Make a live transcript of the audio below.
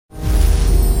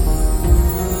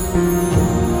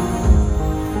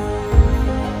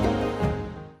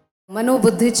Mano,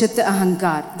 Buddhi, Chitta,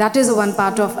 Ahankar. That is one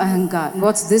part of Ahankar.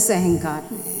 What's this Ahankar?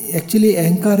 Actually,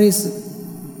 Ahankar is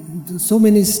so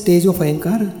many stages of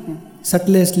Ahankar.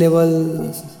 Subtlest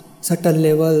level, subtle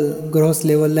level, gross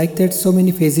level, like that, so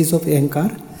many phases of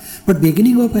Ahankar. But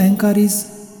beginning of Ahankar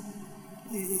is,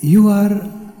 you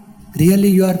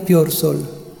are pure soul.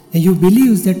 And you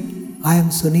believe that I am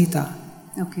Sunita.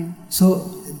 Okay.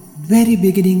 So, very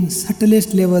beginning,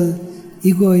 subtlest level,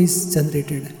 ego is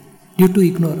generated due to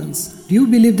ignorance. Do you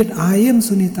believe that I am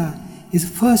Sunita is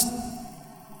first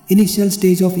initial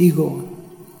stage of ego?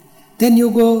 Then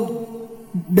you go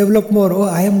develop more, oh,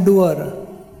 I am doer.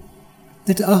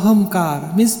 That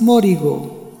ahamkar means more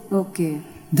ego. Okay.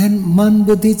 Then man,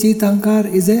 buddhi, chit, ahankar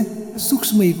is a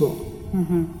sukshma ego.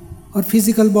 और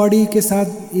physical body के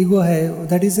साथ ego है,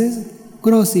 that is a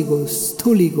gross ego,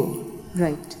 स्थूल ego.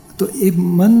 Right. तो एक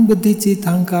मन, बुद्धि, चित्त,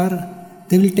 अहंकार,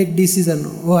 they will take decision.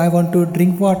 Oh, I want to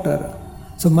drink water.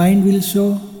 So mind will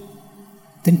show.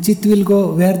 Then chit will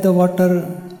go where the water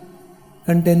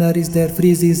container is there,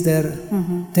 freeze is there.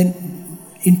 Then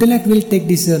intellect will take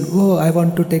decision. Oh, I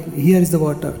want to take, here is the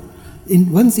water.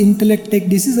 Once intellect take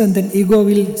decision, then ego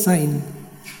will sign.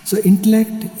 So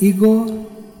intellect, ego,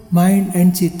 mind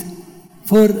and chit.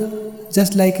 For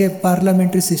just like a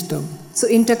parliamentary system. So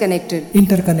interconnected.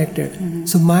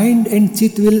 So mind and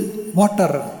chit will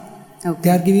water. Okay. They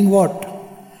are giving what?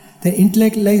 The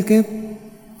intellect like a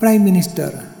prime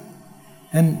minister.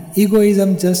 And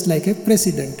egoism just like a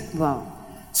president. Wow.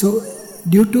 So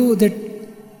due to that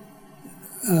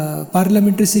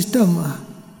parliamentary system,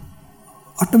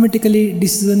 automatically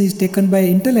decision is taken by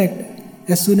intellect.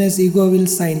 As soon as ego will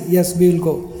sign, yes, we will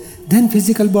go. Then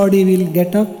physical body will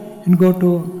get up and go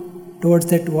towards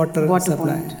that water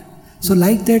supply. Point. So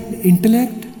like that,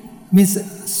 intellect means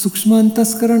sukshma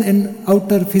antaskaran and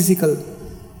outer physical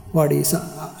body. So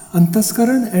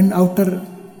antaskaran and outer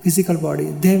physical body,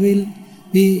 they will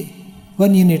be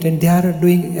one unit and they are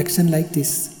doing action like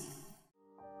this.